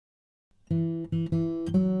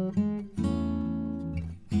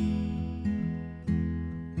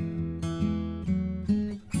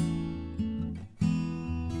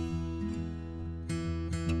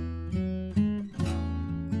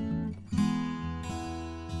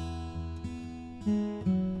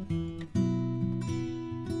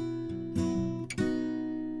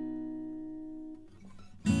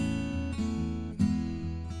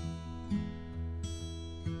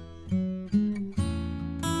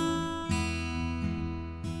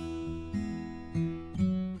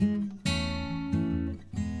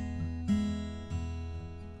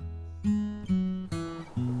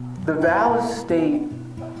The vows state,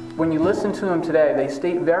 when you listen to them today, they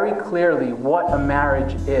state very clearly what a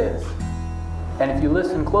marriage is. And if you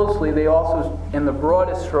listen closely, they also, in the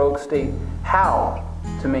broadest strokes, state how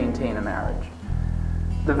to maintain a marriage.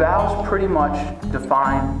 The vows pretty much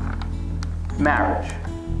define marriage.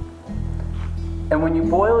 And when you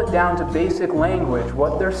boil it down to basic language,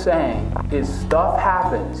 what they're saying is stuff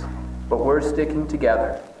happens, but we're sticking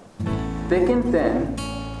together. Thick and thin,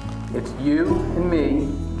 it's you and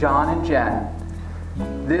me, John and Jen.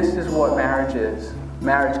 This is what marriage is.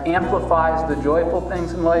 Marriage amplifies the joyful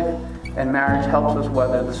things in life, and marriage helps us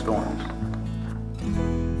weather the storms.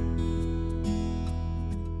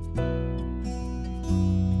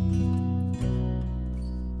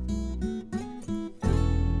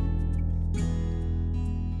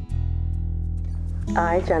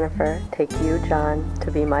 I, Jennifer, take you, John, to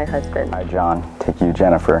be my husband. I, John, take you,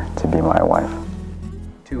 Jennifer, to be my wife.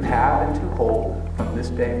 To have and to hold from this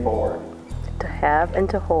day forward. To have and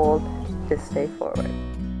to hold this day forward.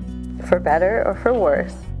 For better or for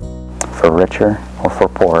worse. For richer or for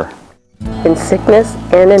poorer. In sickness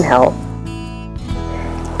and in health.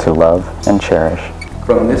 To love and cherish.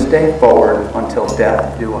 From this day forward until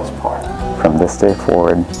death do us part. From this day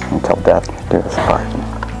forward until death do us part.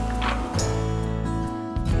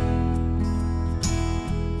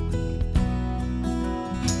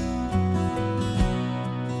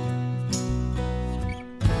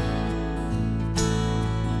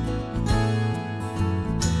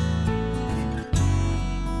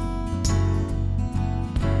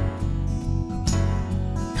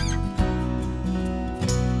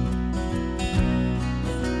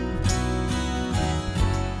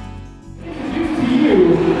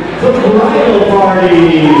 The bridal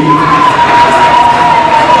party.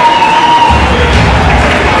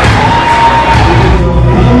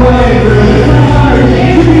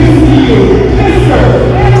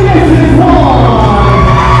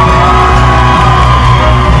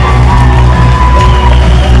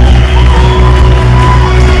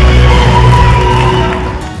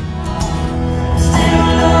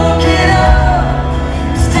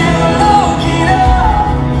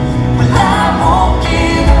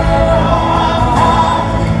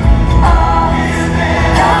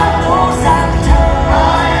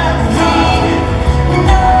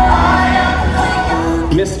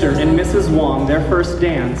 Mr. and Mrs. Wong, their first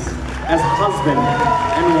dance as husband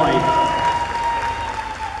and wife.